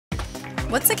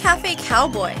What's a cafe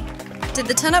cowboy? Did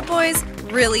the Ton Up Boys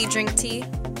really drink tea?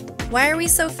 Why are we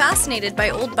so fascinated by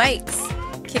old bikes?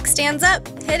 Kickstands up,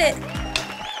 hit it.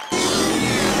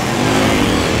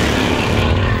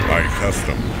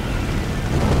 iKuztom.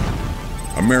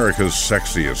 America's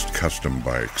sexiest custom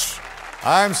bikes.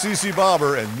 I'm CC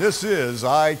Bobber, and this is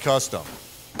iKuztom.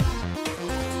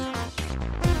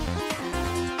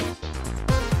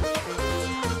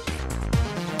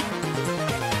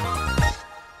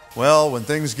 Well, when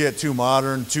things get too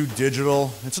modern, too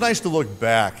digital, it's nice to look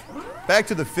back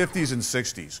to the 50s and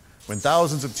 60s, when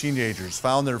thousands of teenagers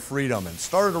found their freedom and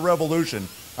started a revolution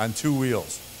on two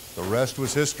wheels. The rest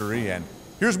was history, and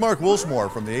here's Mark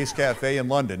Wilsmore from the Ace Cafe in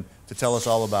London to tell us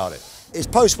all about it. It's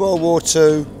post-World War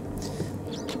II,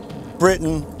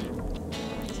 Britain,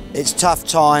 it's tough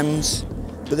times,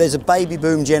 but there's a baby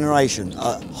boom generation,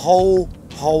 a whole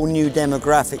new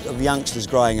demographic of youngsters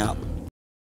growing up.